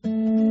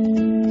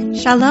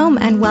Shalom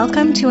and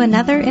welcome to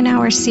another in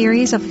our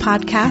series of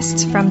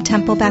podcasts from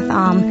Temple Beth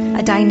Am,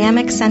 a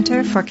dynamic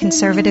center for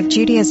conservative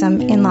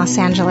Judaism in Los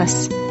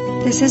Angeles.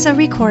 This is a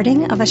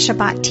recording of a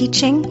Shabbat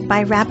teaching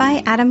by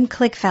Rabbi Adam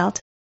Kligfeld.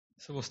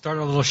 So we'll start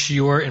a little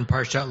shiur in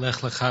Parshat Lech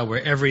Lecha,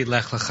 where every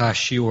Lech Lecha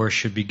shiur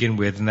should begin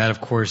with, and that of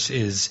course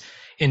is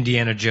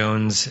Indiana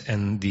Jones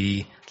and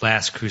the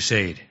Last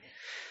Crusade.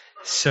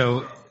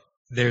 So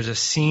there's a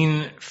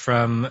scene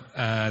from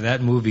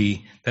that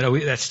movie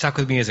that stuck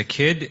with me as a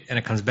kid, and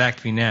it comes back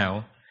to me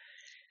now.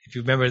 If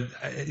you remember,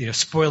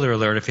 spoiler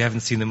alert if you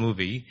haven't seen the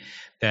movie,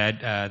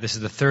 that this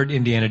is the third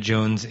Indiana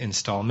Jones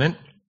installment,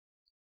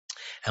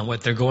 and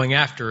what they're going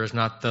after is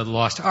not the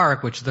Lost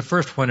Ark, which is the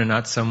first one, and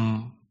not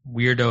some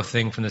weirdo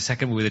thing from the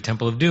second movie, the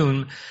Temple of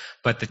Doom,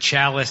 but the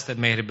chalice that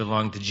may have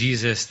belonged to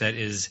Jesus that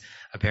is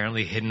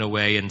apparently hidden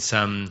away in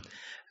some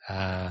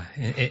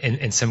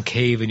in some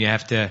cave, and you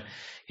have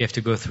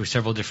to go through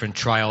several different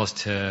trials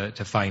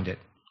to find it.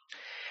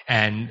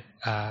 And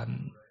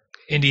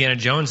Indiana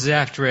Jones is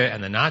after it,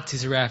 and the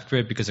Nazis are after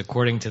it, because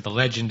according to the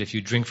legend, if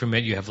you drink from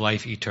it, you have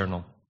life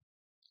eternal.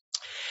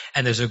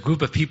 And there's a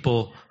group of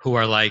people who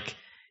are like,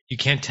 you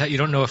can't tell, you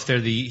don't know if they're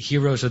the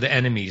heroes or the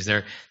enemies.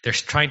 They're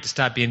trying to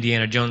stop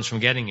Indiana Jones from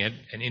getting it,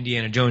 and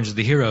Indiana Jones is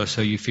the hero,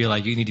 so you feel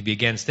like you need to be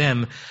against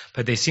them,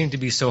 but they seem to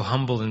be so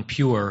humble and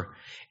pure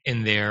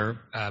in their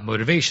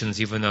motivations,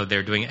 even though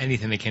they're doing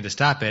anything they can to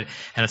stop it.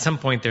 And at some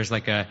point, there's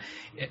like a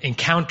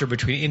encounter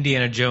between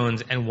Indiana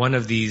Jones and one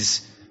of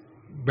these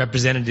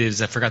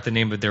representatives. I forgot the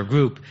name of their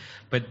group,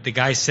 but the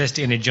guy says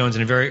to Indiana Jones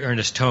in a very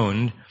earnest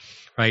tone,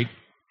 right?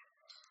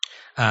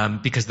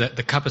 Because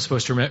the cup is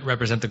supposed to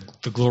represent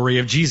the glory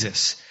of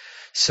Jesus.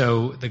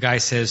 So the guy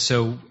says,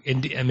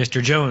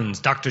 Mr.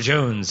 Jones, Dr.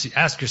 Jones,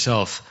 ask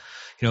yourself,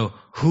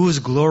 whose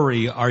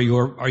glory are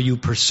you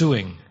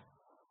pursuing?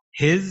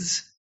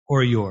 His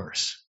or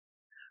yours,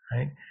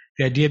 right?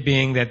 The idea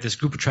being that this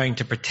group are trying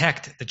to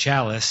protect the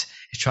chalice,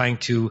 is trying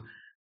to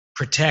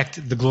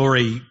protect the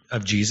glory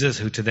of Jesus,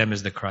 who to them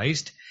is the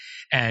Christ.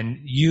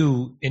 And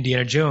you,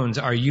 Indiana Jones,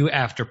 are you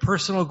after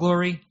personal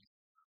glory,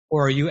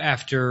 or are you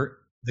after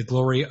the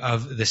glory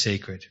of the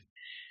sacred?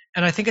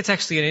 And I think it's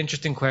actually an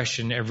interesting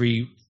question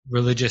every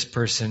religious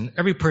person,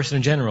 every person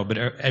in general, but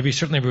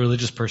certainly every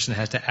religious person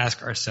has to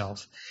ask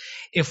ourselves.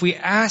 If we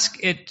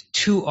ask it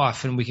too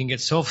often, we can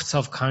get so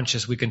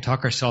self-conscious, we can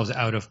talk ourselves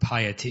out of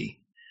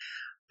piety.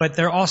 But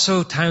there are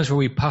also times where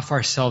we puff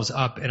ourselves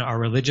up in our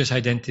religious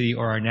identity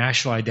or our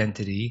national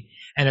identity,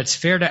 and it's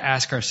fair to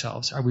ask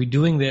ourselves, are we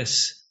doing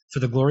this for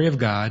the glory of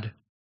God?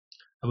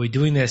 Are we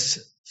doing this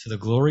for the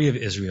glory of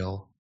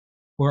Israel?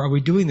 Or are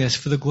we doing this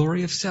for the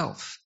glory of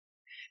self?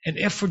 And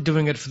if we're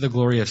doing it for the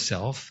glory of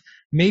self,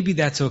 maybe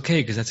that's okay,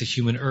 because that's a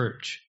human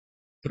urge.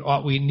 But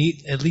ought we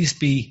need at least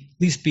be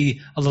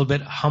a little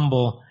bit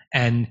humble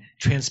and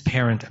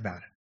transparent about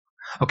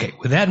it? Okay,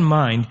 with that in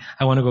mind,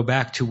 I want to go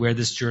back to where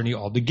this journey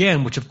all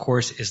began, which of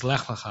course is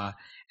Lech Lecha,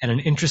 and an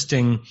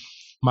interesting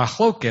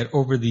machloket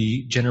over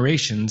the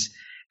generations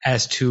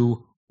as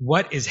to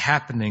what is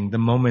happening the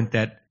moment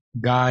that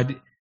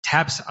God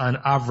taps on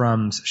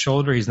Avram's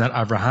shoulder. He's not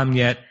Avraham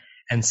yet,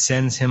 and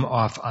sends him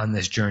off on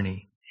this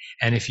journey.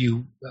 And if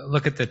you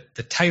look at the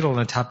title on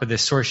the top of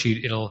this source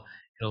sheet,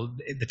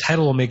 the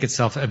title will make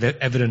itself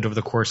evident over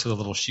the course of the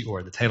little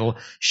shiur. The title,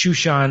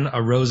 Shushan,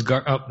 a rose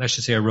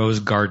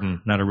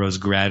garden, not a rose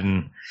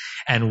garden,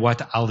 and what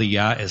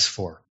Aliyah is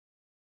for.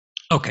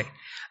 Okay.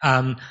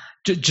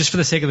 Just for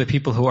the sake of the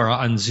people who are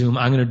on Zoom,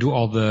 I'm going to do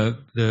all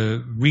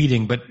the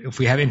reading, but if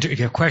you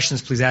have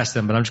questions, please ask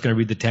them, but I'm just going to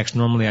read the text.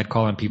 Normally I'd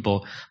call on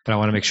people, but I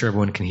want to make sure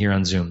everyone can hear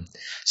on Zoom.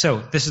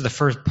 So this is the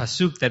first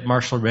pasuk that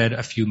Marshall read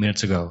a few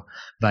minutes ago.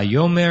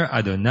 Vayomer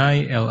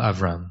Adonai el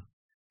Avram.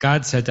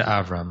 God said to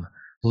Avram,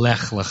 Lech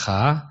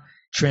Lecha,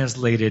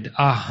 translated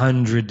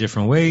 100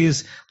 different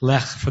ways.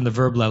 Lech from the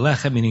verb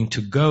lalecha, meaning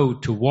to go,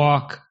 to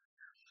walk.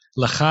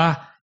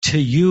 Lecha, to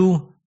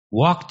you.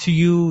 Walk to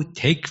you,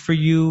 take for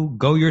you,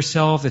 go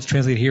yourself. It's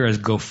translated here as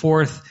go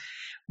forth.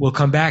 We'll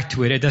come back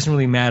to it. It doesn't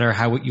really matter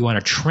how you want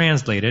to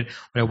translate it.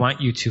 What I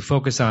want you to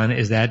focus on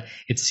is that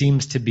it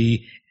seems to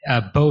be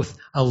both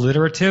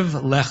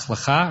alliterative, lech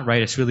lecha,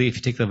 right? It's really, if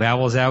you take the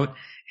vowels out,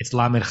 it's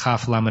lamed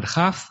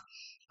chaf.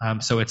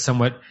 So it's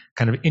somewhat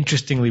kind of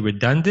interestingly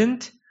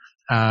redundant.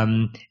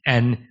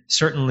 And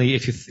certainly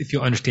if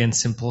you understand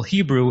simple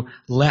Hebrew,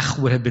 lech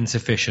would have been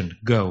sufficient.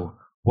 Go.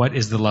 What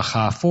is the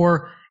lecha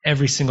for?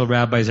 Every single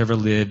rabbi who's ever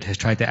lived has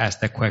tried to answer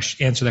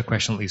that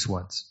question at least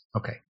once.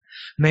 Okay.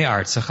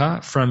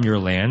 Me'artzecha, from your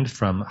land,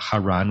 from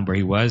Haran, where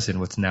he was, in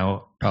what's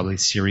now probably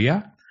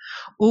Syria.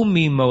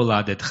 Umi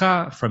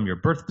moladetcha, from your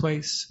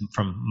birthplace,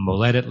 from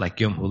moledet, like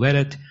Yom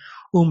Huledet.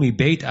 Umi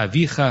beit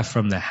avicha,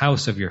 from the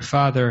house of your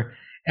father.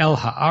 El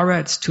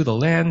haaretz, to the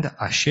land,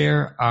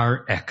 asher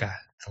ar eka,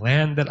 the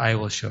land that I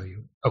will show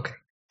you. Okay.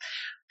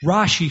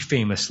 Rashi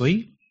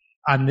famously,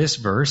 on this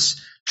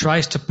verse,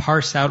 tries to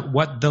parse out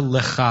what the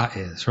lecha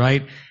is,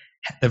 right?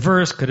 The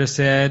verse could have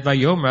said,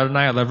 Vayomer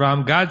Adonai el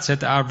Avram, God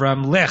said to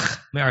Avram, Lech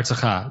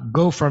me'artzecha,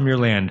 go from your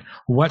land.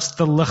 What's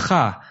the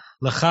lecha?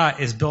 Lecha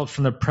is built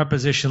from the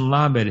preposition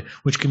lamed,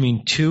 which can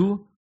mean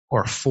two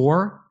or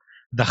four.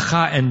 The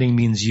cha ending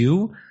means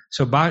you.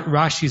 So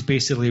Rashi is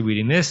basically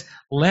reading this.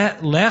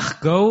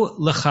 Lech go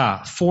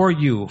lecha, for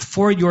you,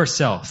 for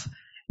yourself.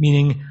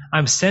 Meaning,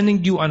 I'm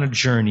sending you on a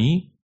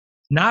journey,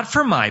 not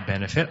for my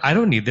benefit. I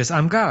don't need this.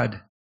 I'm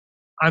God.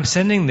 I'm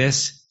sending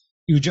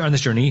you on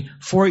this journey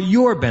for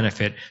your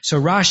benefit.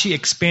 So Rashi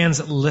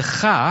expands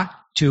lecha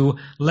to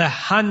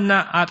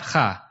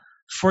lehana'atcha,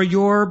 for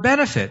your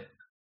benefit.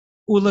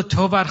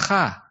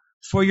 Ulatovatcha,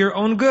 for your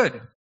own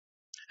good.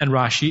 And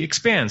Rashi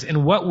expands.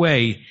 In what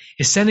way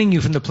is sending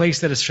you from the place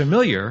that is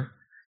familiar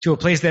to a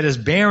place that is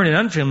barren and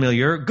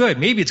unfamiliar good?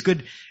 Maybe it's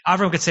good.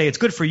 Avram could say, it's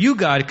good for you,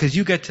 God, because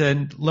you get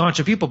to launch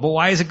a people, but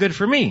why is it good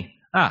for me?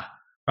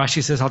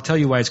 Rashi says, I'll tell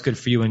you why it's good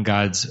for you in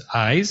God's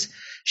eyes.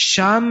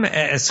 Sham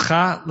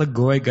escha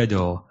lagoy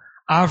gadol.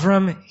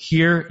 Avram,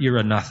 here you're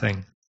a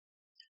nothing.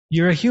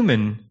 You're a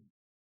human.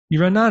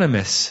 You're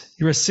anonymous.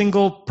 You're a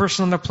single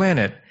person on the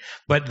planet.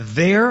 But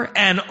there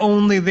and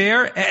only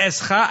there,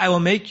 escha, I will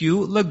make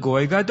you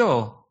lagoy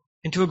gadol,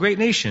 into a great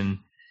nation.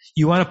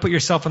 You want to put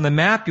yourself on the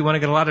map? You want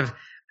to get a lot of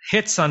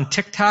hits on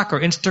TikTok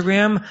or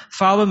Instagram?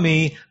 Follow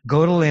me.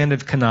 Go to the land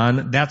of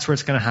Canaan. That's where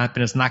it's going to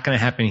happen. It's not going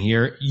to happen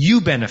here.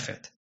 You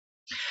benefit.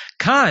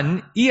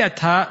 Kan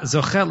iata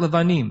zochet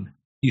levanim.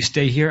 You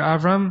stay here,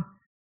 Avram.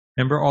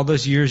 Remember all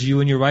those years you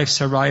and your wife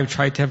Sarai have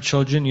tried to have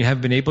children. You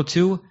haven't been able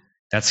to.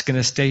 That's going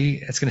to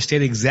stay. It's going to stay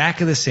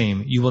exactly the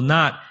same. You will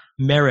not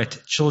merit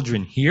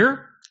children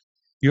here.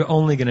 You're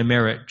only going to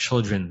merit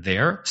children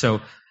there.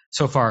 So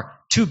far,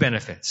 two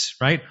benefits,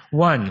 right?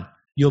 One,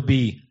 you'll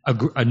be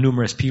a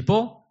numerous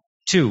people.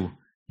 Two,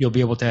 you'll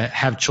be able to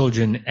have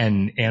children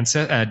and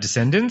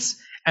descendants.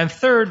 And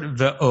third,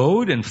 the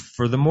od, and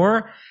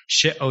furthermore,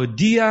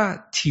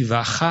 she'odia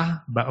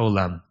tivacha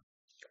ba'olam.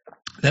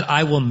 That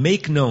I will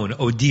make known,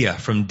 odia,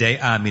 from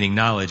de'ah, meaning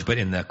knowledge, but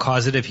in the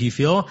causative he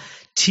feel,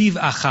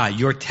 tivacha,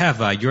 your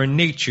teva, your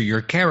nature,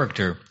 your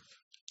character,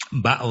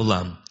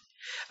 ba'olam,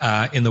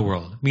 in the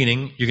world.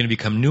 Meaning, you're going to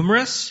become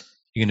numerous,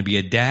 you're going to be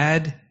a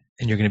dad,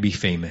 and you're going to be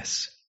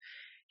famous.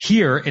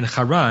 Here in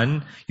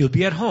Haran, you'll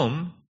be at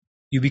home,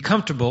 you'll be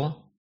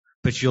comfortable,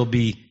 but you'll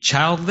be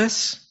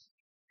childless,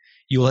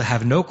 you will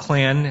have no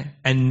clan,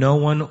 and no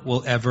one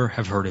will ever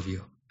have heard of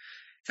you.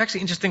 It's actually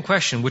an interesting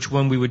question, which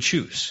one we would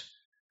choose,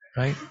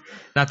 right?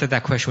 Not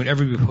that question would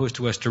ever be posed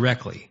to us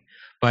directly,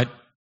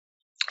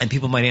 and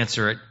people might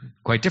answer it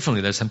quite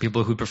differently. There's some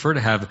people who prefer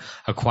to have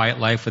a quiet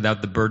life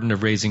without the burden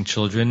of raising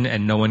children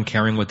and no one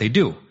caring what they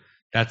do.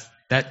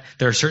 There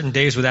are certain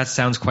days where that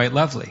sounds quite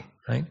lovely,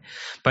 right?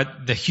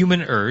 But the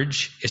human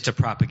urge is to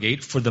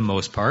propagate for the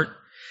most part.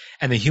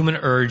 And the human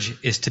urge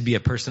is to be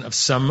a person of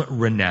some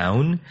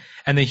renown.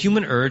 And the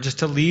human urge is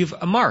to leave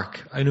a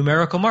mark, a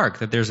numerical mark,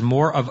 that there's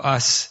more of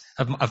us,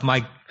 of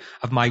my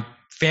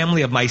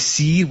family, of my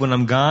seed when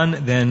I'm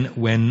gone than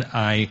when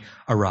I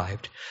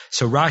arrived.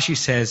 So Rashi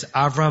says,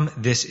 Avram,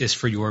 this is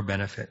for your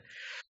benefit.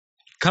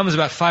 Comes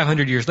about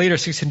 500 years later,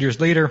 600 years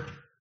later,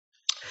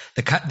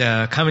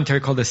 the commentary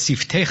called the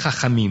Siftei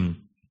Chachamim,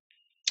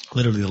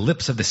 literally the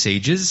lips of the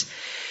sages,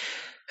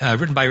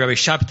 written by Rabbi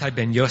Shabtai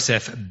ben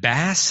Yosef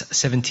Bass,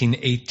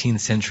 17th, 18th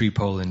century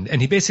Poland. And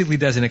he basically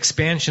does an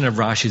expansion of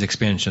Rashi's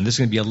expansion. This is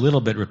going to be a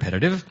little bit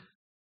repetitive.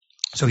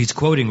 So he's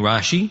quoting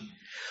Rashi,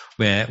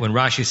 when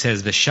Rashi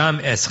says,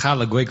 V'sham escha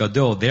lagoy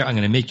gadol, there I'm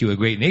going to make you a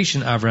great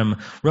nation, Avram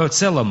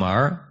Rotzel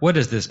Lomar. What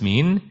does this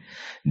mean?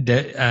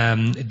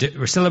 Rotzel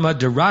Lomar,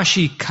 de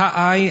Rashi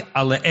ka'ai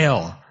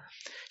aleel,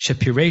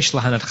 shepiresh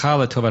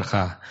lahanatcha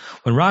letovarcha.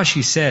 When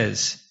Rashi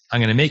says,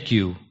 I'm going to make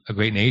you a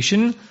great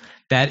nation,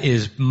 that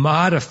is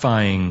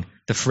modifying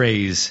the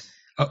phrase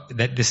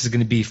that this is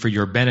going to be for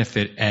your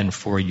benefit and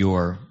for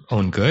your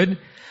own good.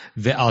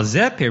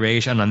 Ve'alzeh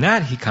pereish, and on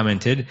that he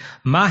commented,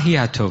 Mahi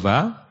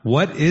hatova,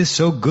 what is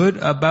so good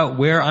about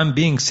where I'm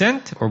being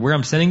sent, or where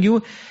I'm sending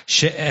you?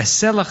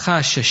 She'eseh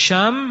lacha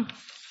shesham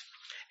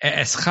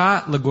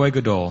escha lagoy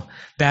gadol.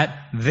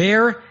 That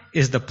there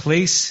is the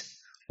place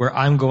where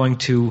I'm going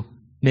to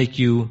make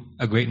you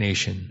a great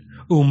nation.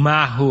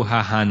 Umahu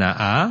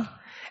hahana'a,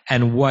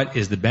 and what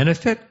is the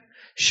benefit?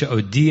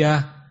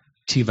 She'odia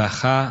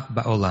tivacha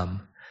ba'olam,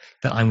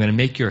 that I'm going to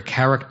make your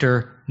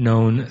character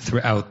known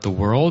throughout the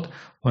world.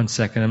 One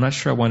second, I'm not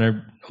sure I want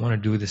to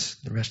do this,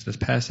 the rest of this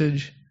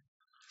passage.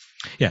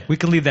 Yeah, we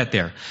can leave that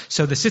there.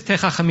 So the Siftei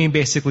Chachamim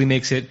basically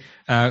makes it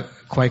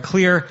quite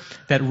clear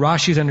that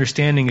Rashi's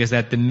understanding is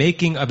that the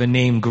making of a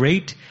name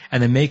great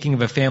and the making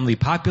of a family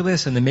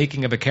populous and the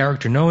making of a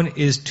character known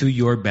is to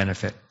your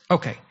benefit.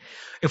 Okay,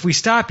 if we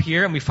stop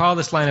here and we follow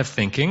this line of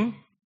thinking,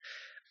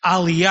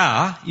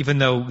 Aliyah, even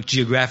though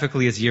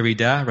geographically it's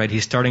Yerida, right?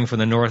 He's starting from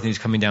the north and he's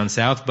coming down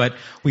south, but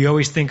we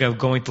always think of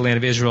going to the land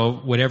of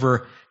Israel,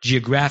 whatever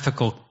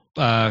geographical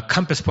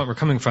compass point we're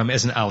coming from,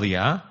 as an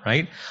Aliyah,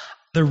 right?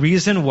 The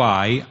reason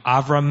why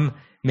Avram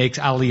makes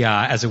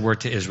Aliyah as a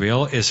word to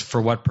Israel is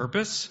for what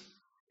purpose?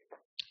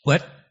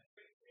 What?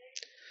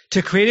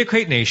 To create a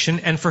great nation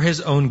and for his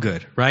own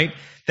good, right?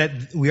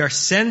 That we are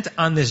sent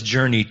on this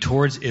journey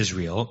towards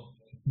Israel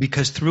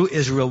because through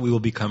Israel we will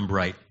become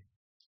bright.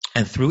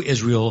 and through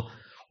Israel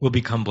will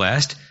become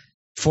blessed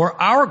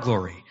for our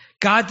glory.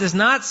 God does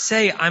not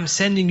say, I'm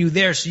sending you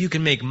there so you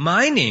can make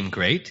my name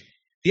great.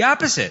 The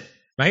opposite,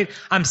 right?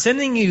 I'm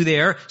sending you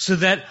there so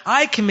that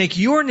I can make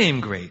your name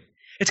great.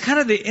 It's kind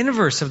of the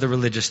inverse of the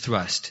religious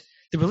thrust.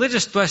 The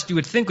religious thrust you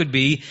would think would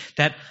be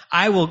that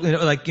I will,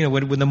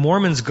 when the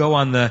Mormons go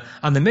on the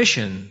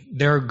mission,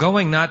 they're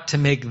going not to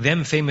make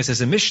them famous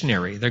as a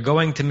missionary. They're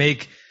going to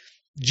make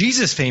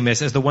Jesus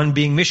famous as the one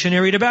being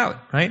missionaried about,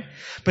 right?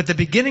 But the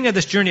beginning of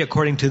this journey,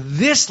 according to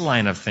this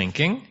line of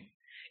thinking,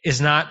 is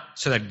not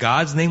so that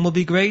God's name will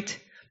be great,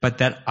 but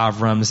that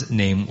Avram's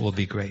name will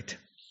be great.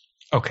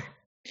 Okay.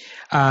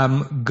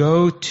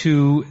 Go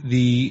to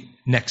the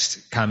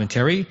next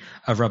commentary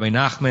of Rabbi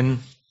Nachman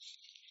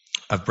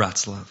of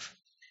Bratslav.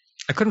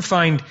 I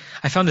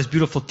found this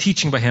beautiful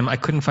teaching by him. I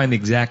couldn't find the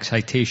exact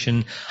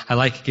citation. I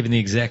like giving the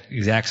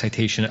exact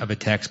citation of a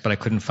text, but I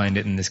couldn't find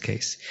it in this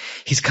case.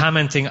 He's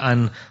commenting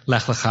on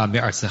Lech Lecha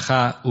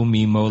me'artzecha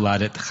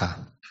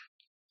u'mimoladetcha.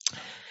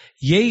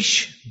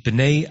 Yesh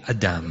b'nei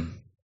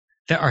Adam.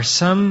 There are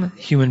some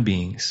human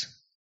beings.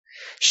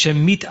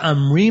 Shemit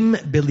amrim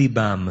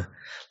bilibam.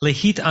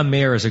 Lehit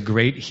amer is a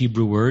great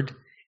Hebrew word.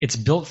 It's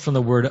built from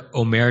the word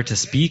omer, to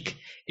speak.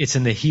 It's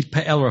in the hit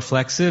pa'el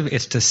reflexive.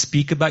 It's to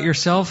speak about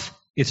yourself.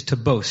 It's to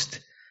boast.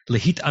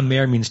 Lehit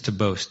amer means to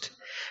boast.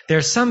 There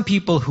are some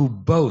people who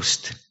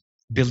boast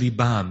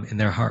bilibam in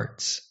their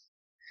hearts.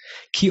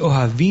 Ki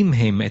ohavim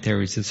hem et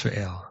Eretz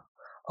Yisrael.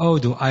 Oh,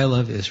 do I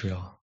love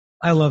Israel.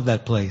 I love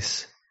that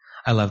place.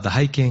 I love the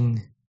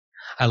hiking.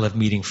 I love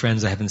meeting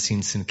friends I haven't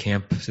seen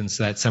since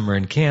that summer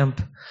in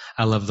camp.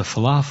 I love the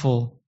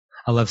falafel.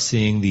 I love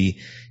seeing the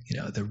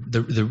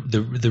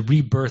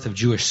rebirth of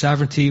Jewish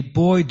sovereignty.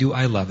 Boy, do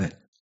I love it.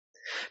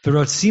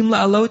 V'rotzim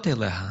la'alot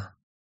eleha.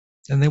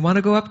 And they want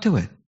to go up to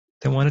it.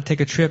 They want to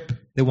take a trip.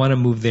 They want to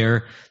move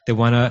there. They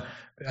want to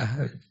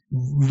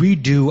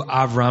redo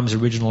Avram's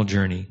original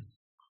journey.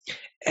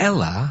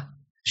 Ela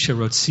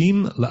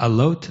sherotzim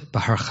la'alot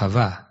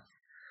b'harchava.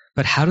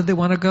 But how do they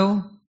want to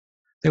go?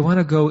 They want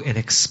to go in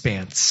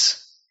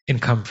expanse, in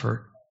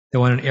comfort. They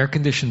want an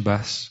air-conditioned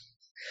bus.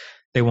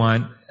 They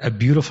want a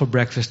beautiful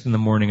breakfast in the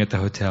morning at the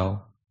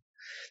hotel.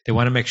 They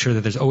want to make sure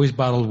that there's always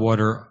bottled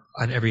water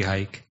on every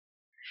hike.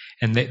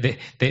 And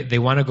they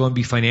want to go and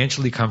be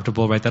financially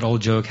comfortable, right? That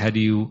old joke, how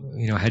do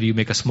you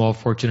make a small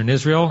fortune in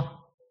Israel?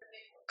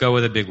 Go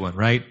with a big one,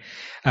 right?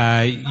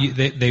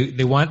 They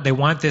want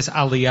this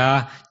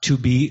aliyah to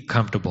be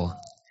comfortable.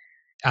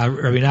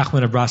 Rabbi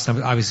Nachman of Bratslav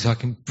was obviously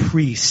talking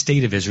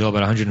pre-state of Israel,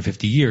 about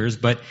 150 years,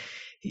 but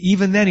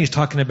even then he's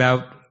talking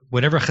about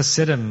whatever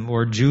Hasidim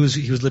or Jews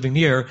he was living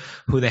near,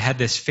 who they had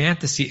this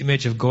fantasy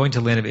image of going to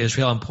the land of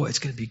Israel, and boy, it's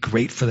going to be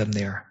great for them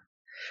there.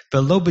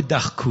 But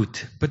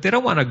they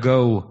don't want to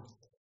go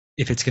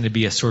if it's going to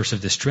be a source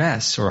of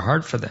distress or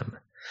hard for them.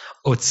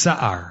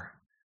 Otsa'ar,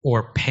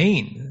 or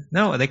pain.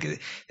 No, they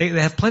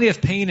have plenty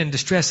of pain and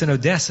distress in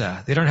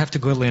Odessa. They don't have to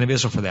go to the land of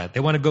Israel for that. They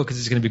want to go because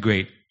it's going to be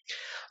great.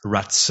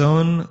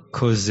 Ratzon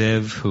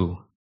kozev hu.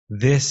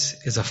 This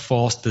is a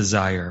false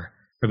desire,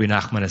 Rabbi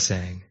Nachman is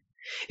saying.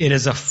 It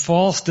is a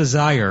false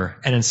desire,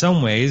 and in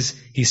some ways,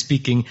 he's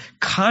speaking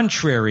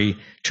contrary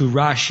to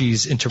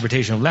Rashi's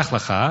interpretation of Lech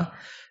Lecha.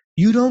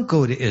 You don't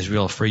go to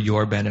Israel for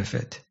your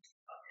benefit.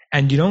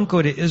 And you don't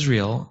go to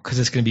Israel because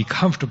it's going to be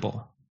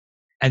comfortable.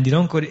 And you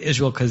don't go to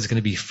Israel because it's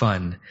going to be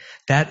fun.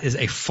 That is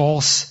a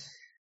false,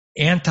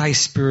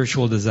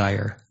 anti-spiritual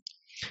desire.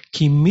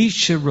 Ki mi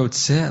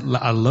sherotzeh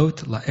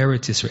la'alot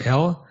la'eretz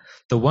Yisrael,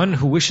 the one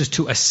who wishes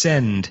to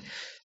ascend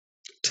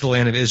to the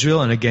land of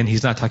Israel, and again,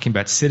 he's not talking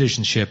about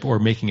citizenship or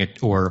making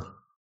it, or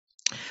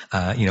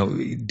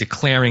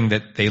declaring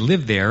that they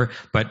live there,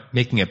 but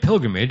making a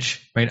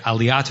pilgrimage, right?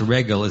 Aliyat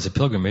regel is a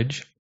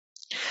pilgrimage.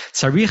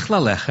 Tzarich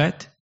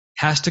lalechet,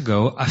 has to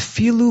go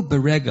afilu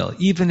beregel,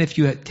 even if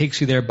it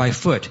takes you there by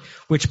foot,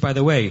 which, by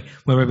the way,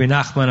 when Rabbi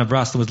Nachman of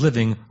Bratslav was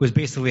living, was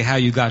basically how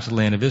you got to the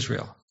land of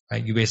Israel,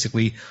 right? You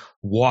basically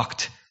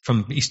walked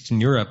from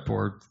Eastern Europe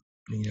or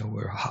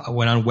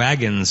went on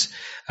wagons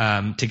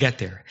to get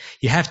there.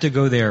 You have to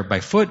go there by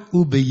foot,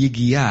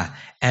 ubeyigiyah,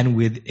 and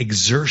with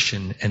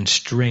exertion and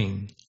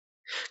strain.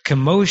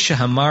 Kamosha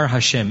Hamar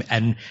Hashem,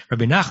 and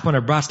Rabbi Nachman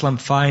of Bratslav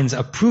finds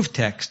a proof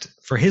text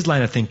for his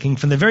line of thinking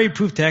from the very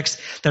proof text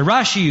that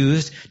Rashi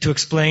used to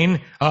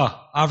explain,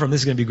 Avram,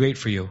 this is going to be great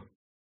for you.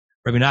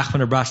 Rabbi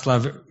Nachman of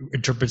Bratslav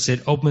interprets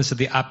it almost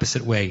the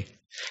opposite way.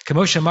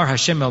 Kamosha Hamar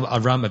Hashem el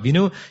Avram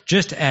Avinu,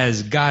 just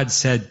as God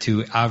said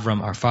to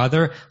Avram our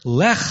father,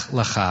 Lech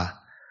Lecha,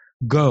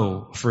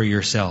 go for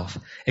yourself.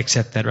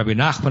 Except that Rabbi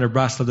Nachman of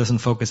Bratslav doesn't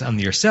focus on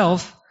the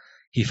yourself,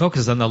 he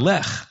focuses on the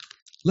Lech.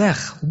 Lech,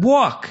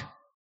 walk.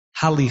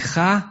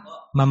 Halicha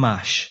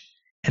mamash,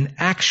 an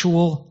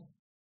actual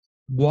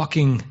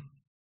walking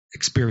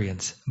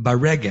experience.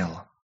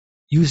 Baregel,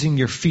 using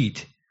your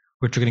feet,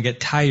 which are going to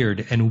get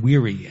tired and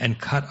weary and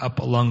cut up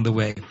along the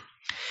way.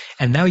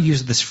 And now he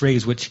uses this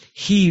phrase, which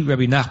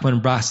Rabbi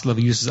Nachman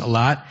Bratslav, uses a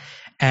lot.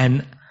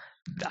 And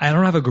I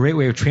don't have a great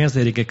way of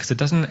translating it because it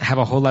doesn't have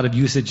a whole lot of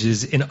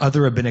usages in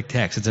other rabbinic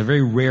texts. It's a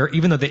very rare,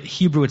 even though the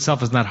Hebrew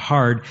itself is not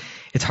hard,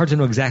 it's hard to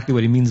know exactly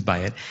what he means by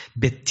it.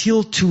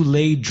 Betiltu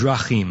le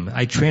drachim.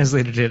 I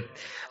translated it.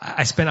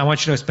 I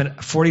want you to know, I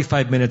spent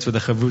 45 minutes with a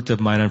chavruta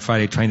of mine on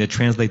Friday trying to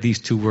translate these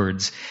two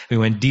words. We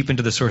went deep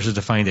into the sources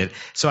to find it.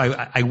 So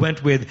I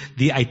went with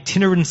the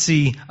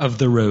itinerancy of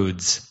the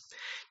roads.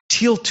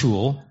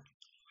 Tiltul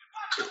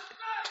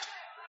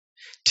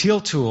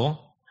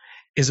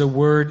is a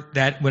word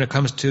that, when it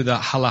comes to the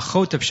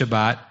halachot of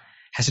Shabbat,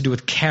 has to do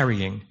with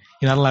carrying.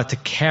 You're not allowed to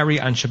carry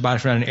on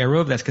Shabbat around an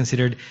eruv. That's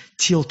considered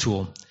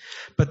tiltul.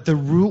 But the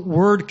root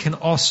word can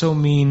also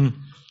mean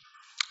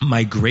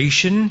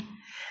migration,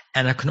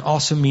 and it can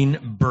also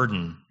mean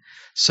burden.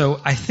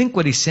 So I think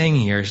what he's saying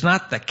here is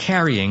not the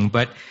carrying,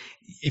 but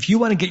if you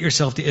want to get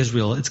yourself to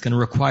Israel, it's going to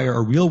require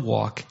a real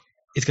walk.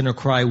 It's going to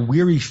require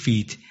weary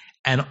feet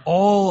and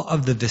all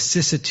of the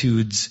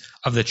vicissitudes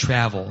of the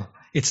travel.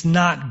 It's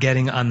not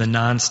getting on the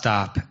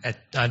nonstop,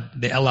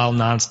 the El Al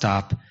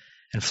nonstop,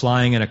 and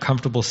flying in a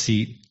comfortable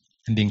seat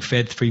and being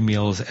fed 3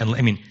 meals.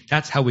 And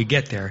that's how we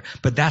get there.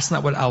 But that's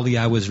not what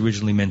Aliyah was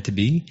originally meant to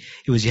be.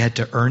 It was you had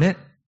to earn it,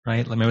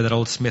 right? Remember that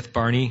old Smith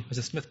Barney? Was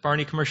it Smith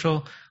Barney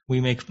commercial?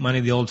 We make money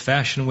the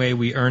old-fashioned way.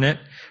 We earn it,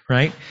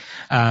 right?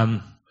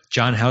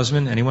 John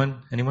Houseman,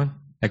 anyone?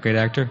 That great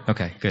actor?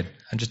 Okay, good.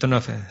 I just don't know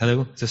if,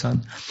 hello, is this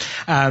on?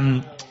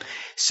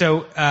 So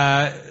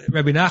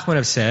Rabbi Nachman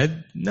have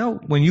said, no,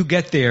 when you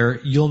get there,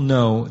 you'll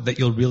know that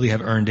you'll really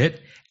have earned it,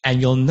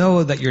 and you'll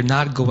know that you're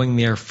not going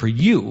there for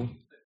you,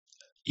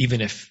 even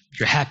if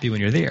you're happy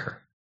when you're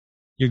there.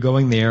 You're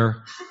going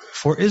there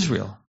for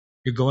Israel.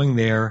 You're going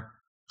there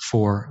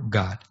for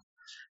God.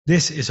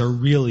 This is a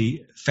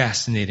really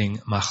fascinating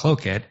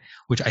machloket,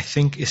 which I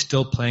think is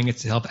still playing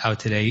itself out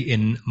today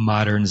in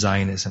modern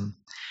Zionism.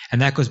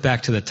 And that goes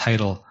back to the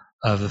title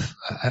of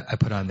I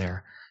put on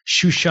there.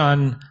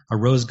 Shushan, a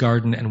rose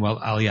garden, and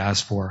what Aliyah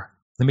is for.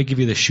 Let me give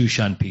you the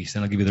Shushan piece,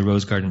 then I'll give you the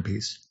rose garden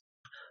piece.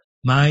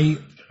 My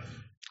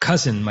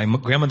cousin, my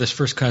grandmother's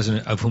first cousin,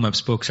 of whom I've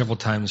spoke several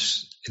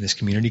times in this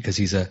community because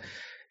he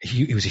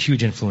was a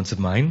huge influence of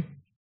mine,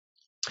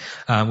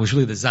 was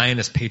really the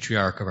Zionist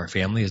patriarch of our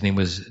family. His name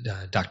was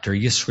Dr.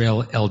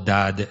 Yisrael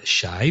Eldad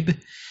Shaib.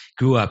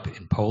 Grew up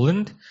in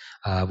Poland,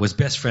 was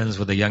best friends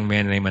with a young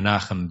man named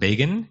Menachem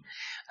Begin.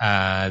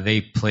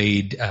 They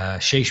played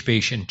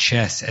sheshbesh and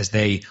chess as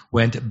they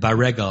went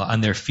baregel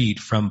on their feet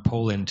from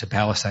Poland to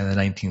Palestine in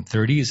the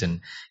 1930s, and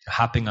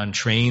hopping on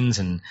trains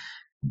and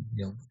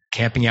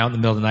camping out in the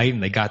middle of the night.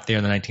 And they got there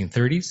in the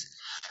 1930s.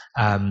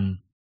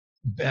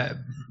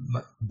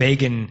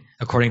 Begin,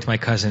 according to my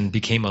cousin,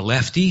 became a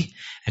lefty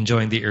and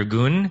joined the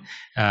Irgun,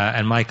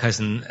 and my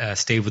cousin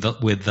stayed with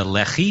the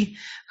Lechi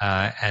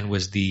and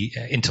was the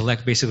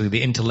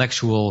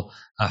intellectual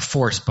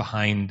force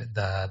behind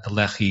the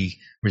Lechi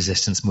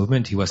resistance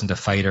movement. He wasn't a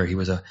fighter; he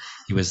was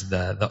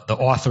the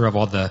author of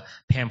all the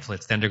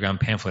pamphlets, the underground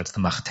pamphlets, the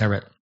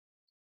Machteret.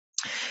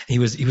 He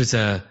was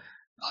a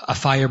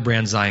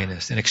firebrand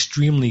Zionist, an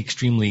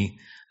extremely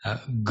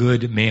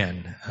good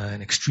man,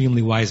 an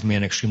extremely wise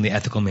man, extremely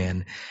ethical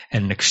man,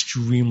 and an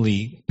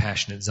extremely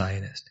passionate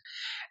Zionist.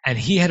 And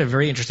he had a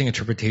very interesting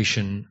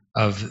interpretation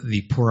of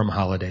the Purim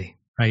holiday,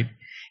 right?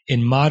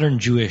 In modern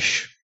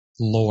Jewish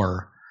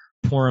lore,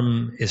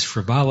 Purim is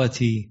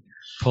frivolity,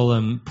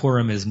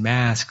 Purim is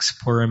masks,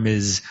 Purim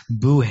is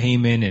Boo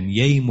Haman and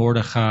Yay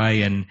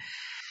Mordechai, and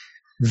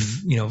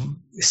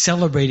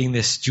celebrating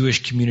this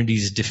Jewish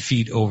community's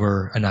defeat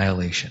over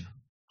annihilation.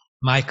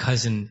 My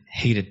cousin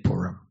hated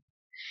Purim.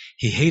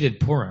 He hated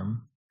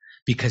Purim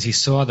because he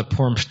saw the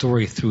Purim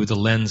story through the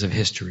lens of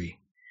history.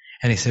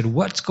 And he said,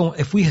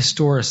 if we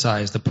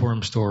historicize the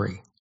Purim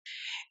story,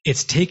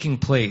 it's taking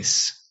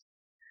place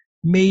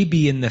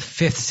maybe in the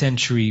 5th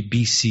century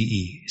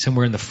BCE,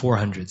 somewhere in the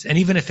 400s. And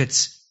even if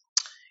it's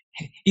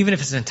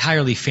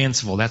entirely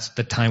fanciful, that's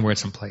the time where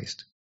it's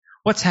emplaced.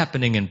 What's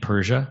happening in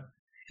Persia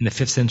in the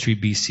 5th century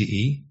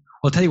BCE?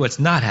 Well, I'll tell you what's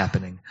not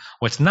happening.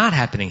 What's not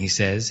happening, he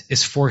says,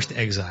 is forced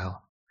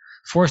exile.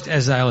 Forced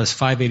exile is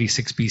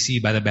 586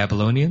 BC by the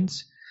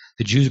Babylonians.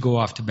 The Jews go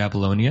off to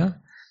Babylonia.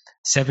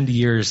 70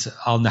 years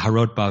al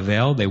Naharot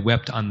Bavel. They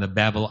wept by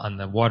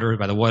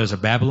the waters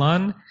of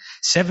Babylon.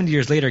 70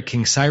 years later,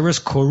 King Cyrus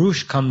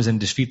Korush comes and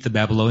defeats the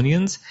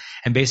Babylonians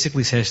and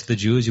basically says to the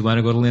Jews, you want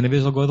to go to the land of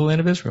Israel? Go to the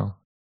land of Israel.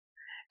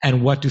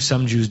 And what do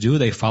some Jews do?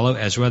 They follow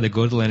Ezra. They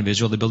go to the land of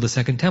Israel. They build a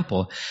second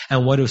temple.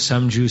 And what do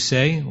some Jews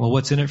say? Well,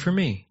 what's in it for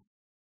me?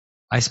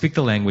 I speak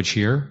the language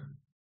here.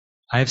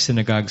 I have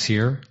synagogues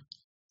here.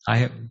 I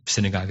have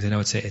synagogues. I know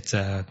it's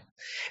an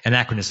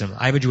anachronism.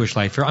 I have a Jewish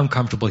life here. I'm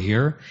comfortable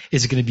here.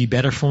 Is it going to be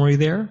better for me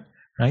there?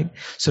 Right?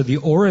 So the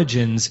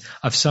origins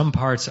of some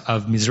parts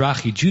of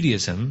Mizrahi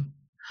Judaism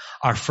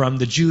are from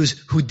the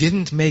Jews who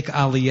didn't make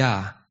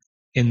Aliyah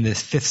in the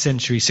 5th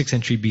century, 6th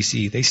century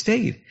BCE. They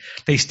stayed.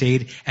 They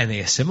stayed and they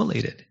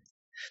assimilated.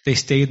 They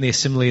stayed and they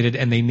assimilated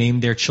and they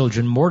named their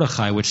children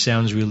Mordechai, which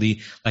sounds really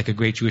like a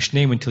great Jewish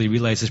name until you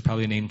realize it's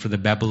probably a name for the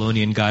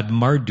Babylonian god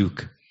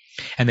Marduk.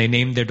 And they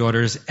named their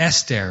daughters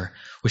Esther,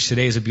 which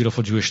today is a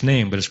beautiful Jewish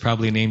name, but it's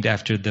probably named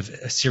after the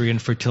Assyrian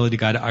fertility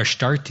god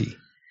Ashtarti.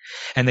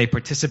 And they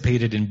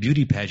participated in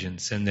beauty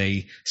pageants, and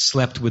they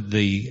slept with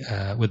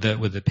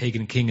the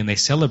pagan king, and they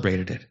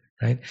celebrated it.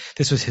 Right?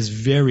 This was his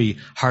very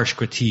harsh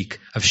critique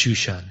of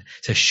Shushan.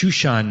 He says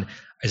Shushan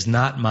is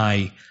not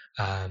my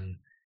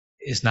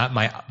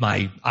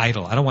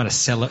idol. I don't want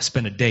to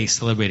spend a day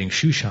celebrating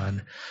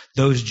Shushan.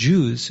 Those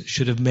Jews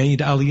should have made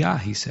Aliyah,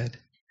 he said.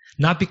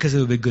 Not because it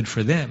would be good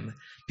for them,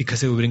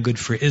 because it would have been good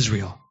for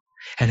Israel.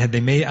 And had they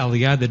made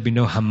Aliyah, there'd be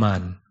no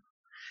Haman.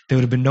 There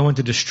would have been no one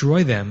to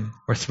destroy them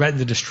or threaten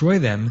to destroy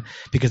them,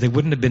 because they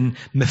wouldn't have been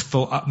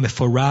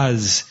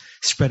Meforaz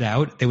spread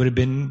out. They would have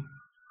been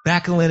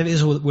back in the land of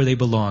Israel where they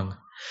belong.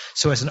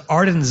 So as an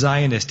ardent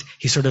Zionist,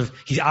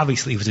 he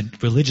obviously was a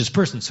religious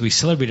person, so he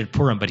celebrated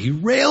Purim, but he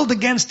railed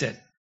against it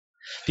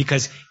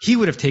because he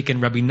would have taken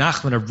Rabbi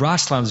Nachman of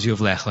Roslam's view of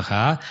Lech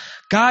Lecha.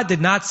 God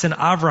did not send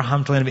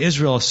Avraham to the land of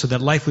Israel so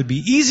that life would be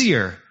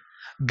easier.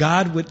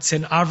 God would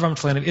send Avraham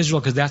to the land of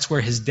Israel because that's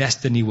where his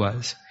destiny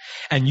was.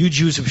 And you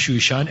Jews of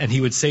Shushan, and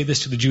he would say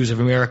this to the Jews of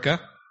America,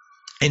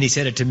 and he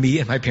said it to me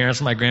and my parents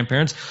and my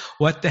grandparents,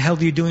 what the hell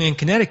are you doing in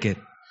Connecticut?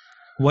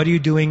 What are you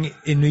doing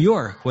in New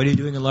York? What are you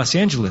doing in Los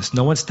Angeles?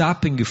 No one's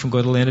stopping you from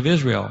going to the land of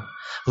Israel.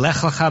 Lech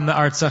lecha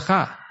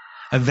me'artzacha.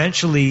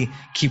 Eventually,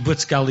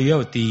 kibbutz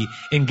galiot, the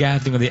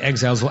ingathering of the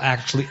exiles, will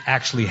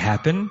actually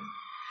happen,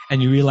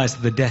 and you realize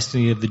that the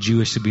destiny of the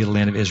Jew is to be the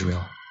land of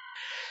Israel.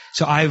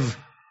 So I've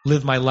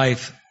lived my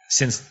life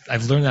since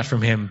I've learned that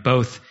from him,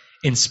 both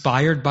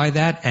inspired by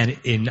that and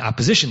in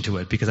opposition to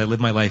it, because I live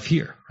my life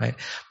here, right?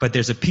 But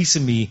there's a piece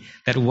of me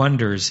that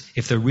wonders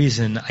if the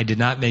reason I did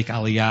not make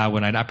Aliyah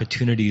when I had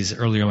opportunities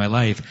earlier in my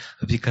life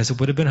was because it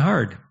would have been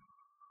hard.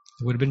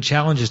 It would have been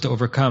challenges to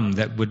overcome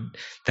that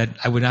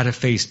I would not have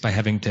faced by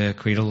having to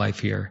create a life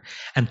here.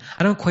 And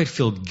I don't quite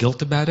feel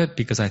guilt about it,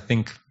 because I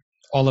think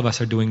all of us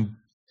are doing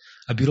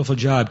a beautiful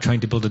job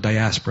trying to build a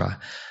diaspora.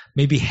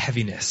 Maybe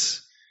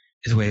heaviness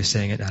is a way of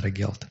saying it, not a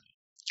guilt.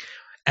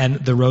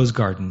 And the rose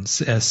gardens,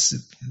 as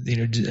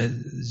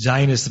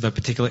Zionists of a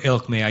particular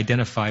ilk may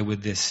identify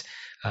with this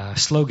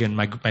slogan.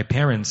 My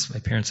parents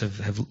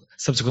have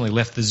subsequently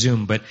left the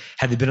Zoom, but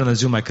had they been on the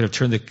Zoom, I could have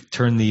turned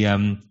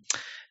the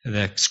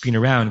screen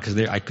around, because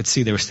I could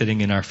see they were sitting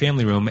in our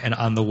family room, and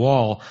on the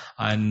wall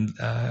on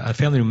our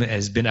family room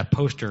has been a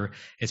poster.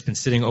 It's been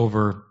sitting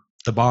over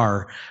the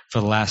bar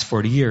for the last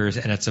 40 years,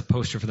 and it's a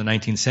poster for the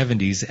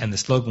 1970s, and the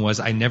slogan was,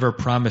 "I never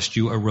promised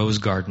you a rose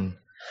garden."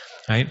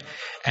 Right?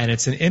 And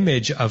it's an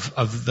image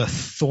of the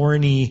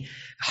thorny,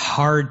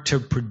 hard to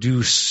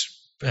produce,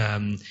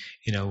 grains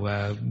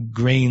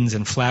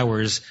and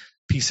flowers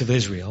piece of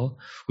Israel,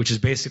 which is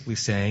basically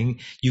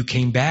saying you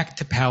came back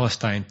to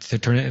Palestine to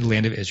turn it into the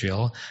land of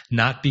Israel,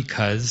 not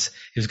because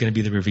it was going to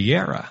be the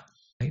Riviera,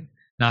 right?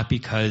 Not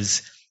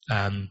because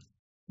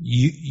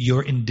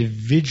your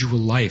individual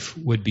life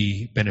would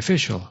be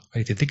beneficial,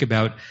 right? To think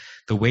about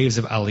the waves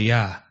of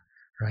Aliyah,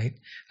 right?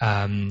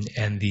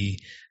 And the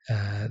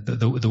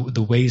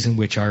ways in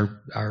which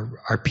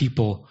our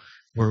people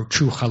were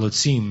true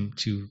chalutzim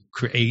to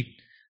create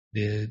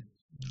the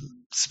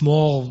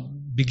small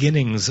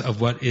beginnings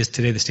of what is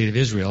today the state of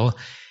Israel.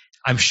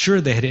 I'm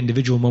sure they had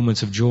individual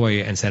moments of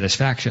joy and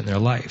satisfaction in their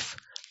life.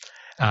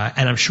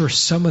 And I'm sure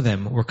some of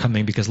them were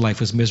coming because life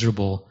was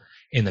miserable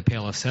in the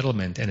Pale of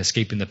Settlement and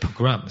escaping the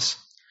pogroms.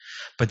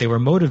 But they were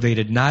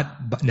motivated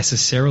not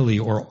necessarily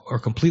or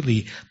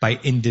completely by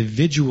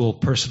individual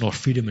personal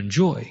freedom and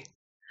joy,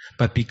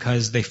 but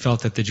because they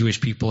felt that the Jewish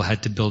people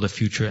had to build a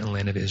future in the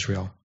land of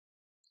Israel.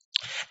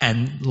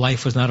 And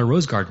life was not a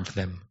rose garden for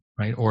them,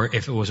 right? Or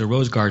if it was a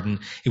rose garden,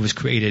 it was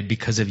created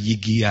because of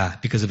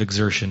yigia, because of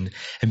exertion,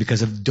 and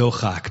because of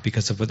dochak,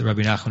 because of what the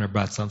Rabbi Nachman of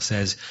Bratslav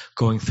says,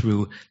 going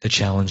through the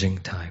challenging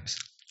times.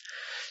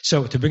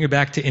 So to bring it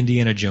back to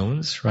Indiana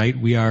Jones, right?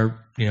 We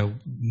are,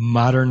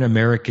 modern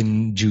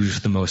American Jews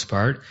for the most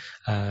part.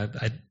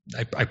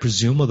 I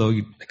presume, although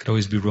I could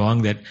always be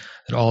wrong, that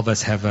all of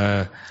us have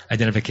a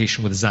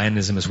identification with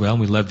Zionism as well.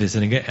 And we love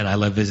visiting it, and I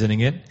love visiting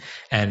it,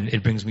 and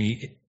it brings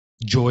me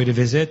joy to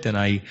visit,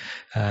 and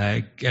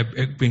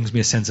it brings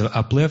me a sense of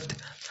uplift.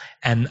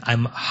 And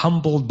I'm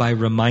humbled by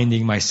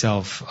reminding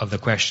myself of the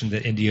question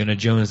that Indiana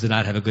Jones did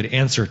not have a good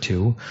answer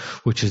to,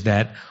 which is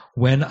that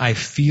when I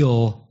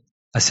feel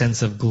a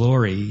sense of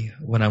glory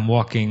when I'm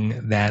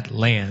walking that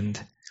land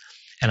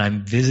and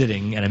I'm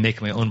visiting and I'm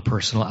making my own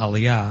personal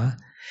aliyah,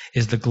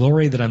 is the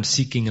glory that I'm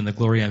seeking and the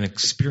glory I'm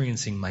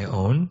experiencing my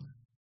own?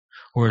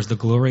 Or is the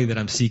glory that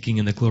I'm seeking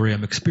and the glory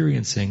I'm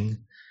experiencing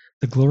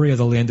the glory of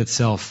the land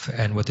itself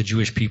and what the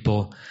Jewish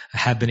people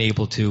have been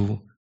able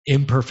to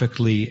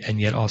imperfectly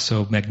and yet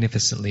also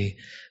magnificently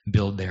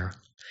build there?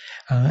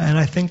 And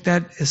I think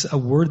that is a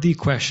worthy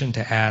question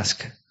to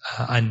ask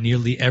on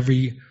nearly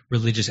every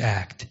religious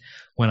act.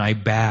 When I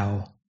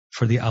bow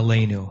for the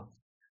Aleinu, am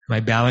I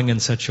bowing in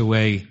such a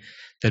way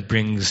that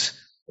brings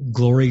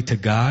glory to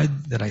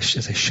God, that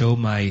as I show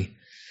my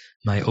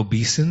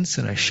obeisance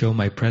and I show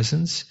my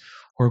presence,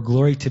 or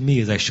glory to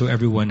me as I show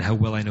everyone how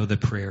well I know the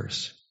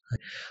prayers?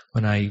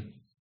 When I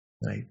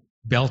right?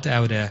 Belt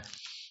out a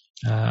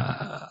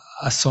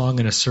song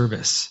in a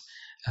service.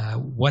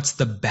 What's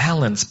the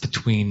balance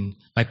between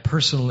my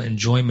personal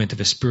enjoyment of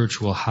a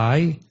spiritual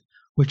high,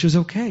 which is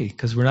okay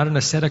because we're not an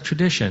ascetic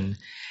tradition,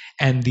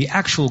 and the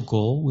actual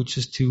goal, which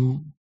is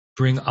to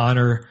bring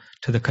honor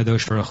to the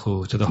Kadosh Baruch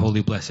Hu, to the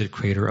Holy Blessed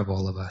Creator of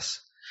all of us.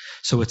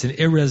 So it's a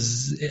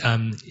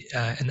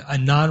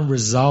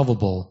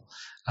non-resolvable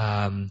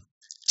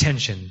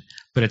tension,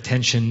 but a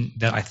tension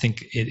that I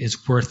think it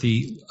is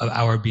worthy of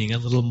our being a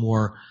little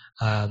more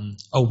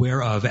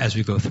aware of as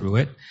we go through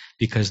it,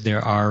 because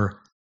there are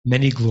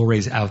many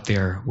glories out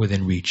there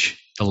within reach.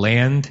 The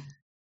land,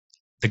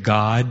 the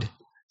God,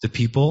 the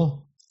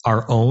people,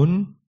 our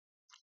own,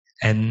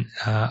 and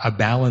a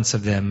balance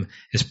of them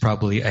is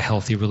probably a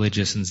healthy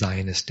religious and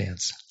Zionist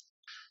stance.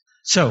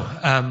 So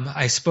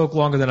I spoke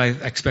longer than I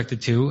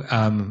expected to,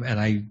 and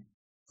I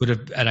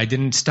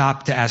didn't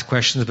stop to ask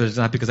questions, but it's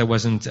not because I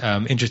wasn't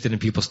interested in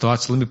people's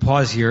thoughts. So let me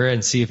pause here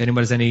and see if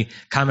anyone has any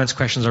comments,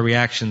 questions, or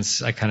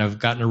reactions. I kind of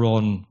got in a roll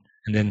and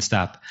didn't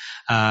stop.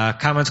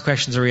 Comments,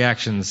 questions, or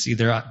reactions,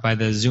 either by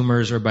the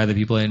Zoomers or by the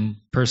people in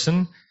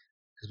person,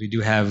 because we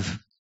do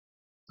have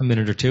a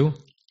minute or two.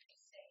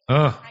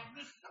 Oh.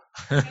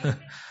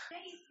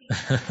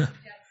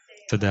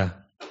 Tada.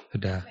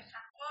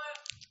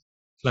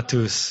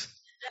 Latus.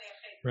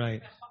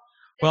 Right.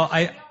 Well,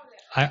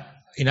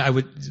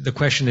 the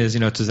question is,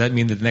 does that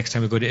mean that the next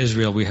time we go to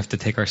Israel, we have to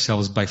take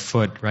ourselves by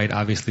foot, right?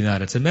 Obviously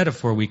not. It's a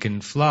metaphor. We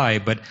can fly,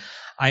 but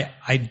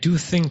I do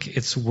think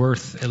it's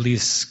worth at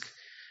least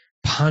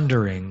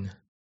pondering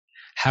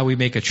how we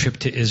make a trip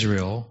to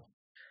Israel,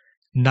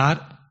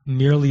 not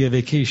merely a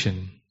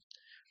vacation,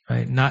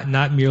 right?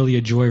 Not merely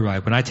a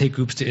joyride. When I take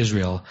groups to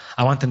Israel,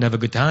 I want them to have a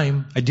good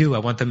time. I do. I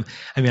want them.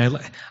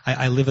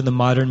 I live in the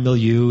modern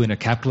milieu in a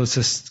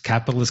capitalist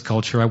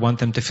culture. I want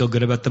them to feel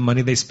good about the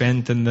money they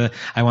spent, and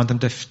I want them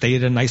to stay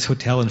at a nice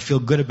hotel and feel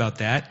good about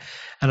that.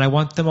 And I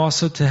want them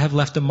also to have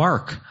left a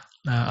mark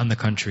on the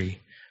country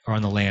or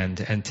on the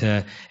land, and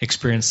to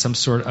experience some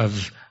sort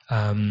of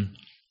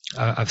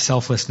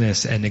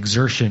selflessness and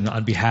exertion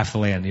on behalf of the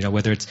land.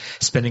 Whether it's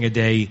spending a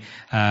day,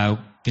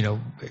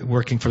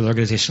 working for the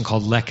organization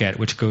called Leket,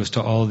 which goes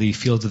to all the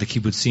fields of the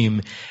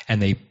kibbutzim,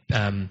 and they,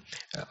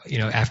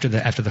 after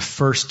the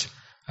first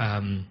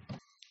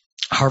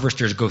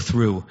harvesters go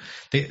through,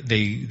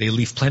 they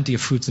leave plenty of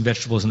fruits and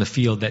vegetables in the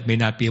field that may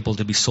not be able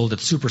to be sold at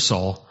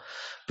Supersol,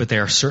 but they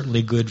are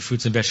certainly good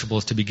fruits and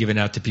vegetables to be given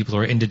out to people who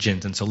are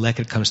indigent. And so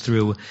Leket comes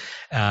through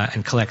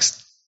and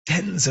collects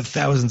tens of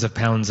thousands of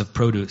pounds of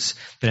produce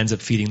that ends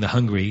up feeding the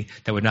hungry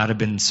that would not have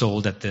been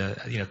sold at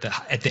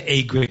the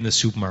A grade in the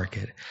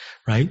supermarket,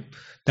 right?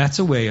 That's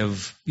a way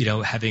of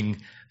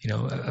having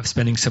of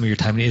spending some of your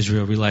time in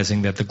Israel,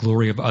 realizing that the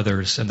glory of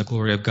others and the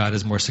glory of God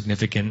is more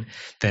significant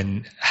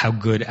than how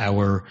good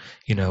our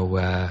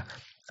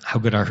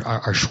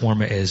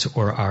shawarma is,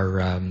 or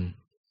our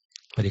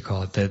what do you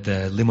call it?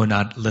 The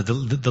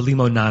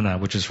limonana,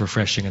 which is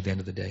refreshing at the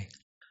end of the day.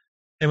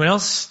 Anyone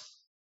else?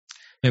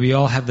 May we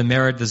all have the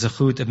merit, the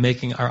zechut of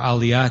making our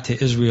aliyah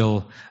to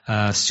Israel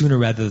sooner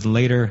rather than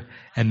later,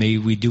 and may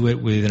we do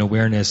it with an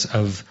awareness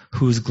of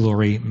whose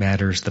glory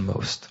matters the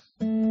most.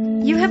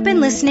 You have been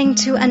listening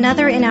to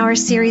another in our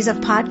series of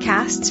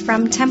podcasts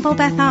from Temple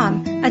Beth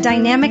Am, a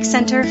dynamic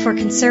center for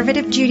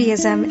conservative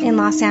Judaism in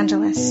Los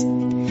Angeles.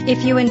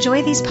 If you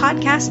enjoy these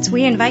podcasts,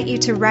 we invite you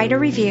to write a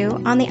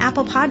review on the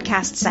Apple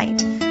Podcast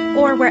site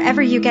or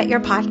wherever you get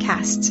your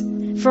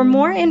podcasts. For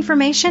more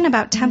information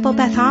about Temple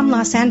Beth Am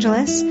Los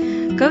Angeles,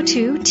 go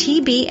to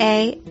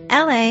tbala.org.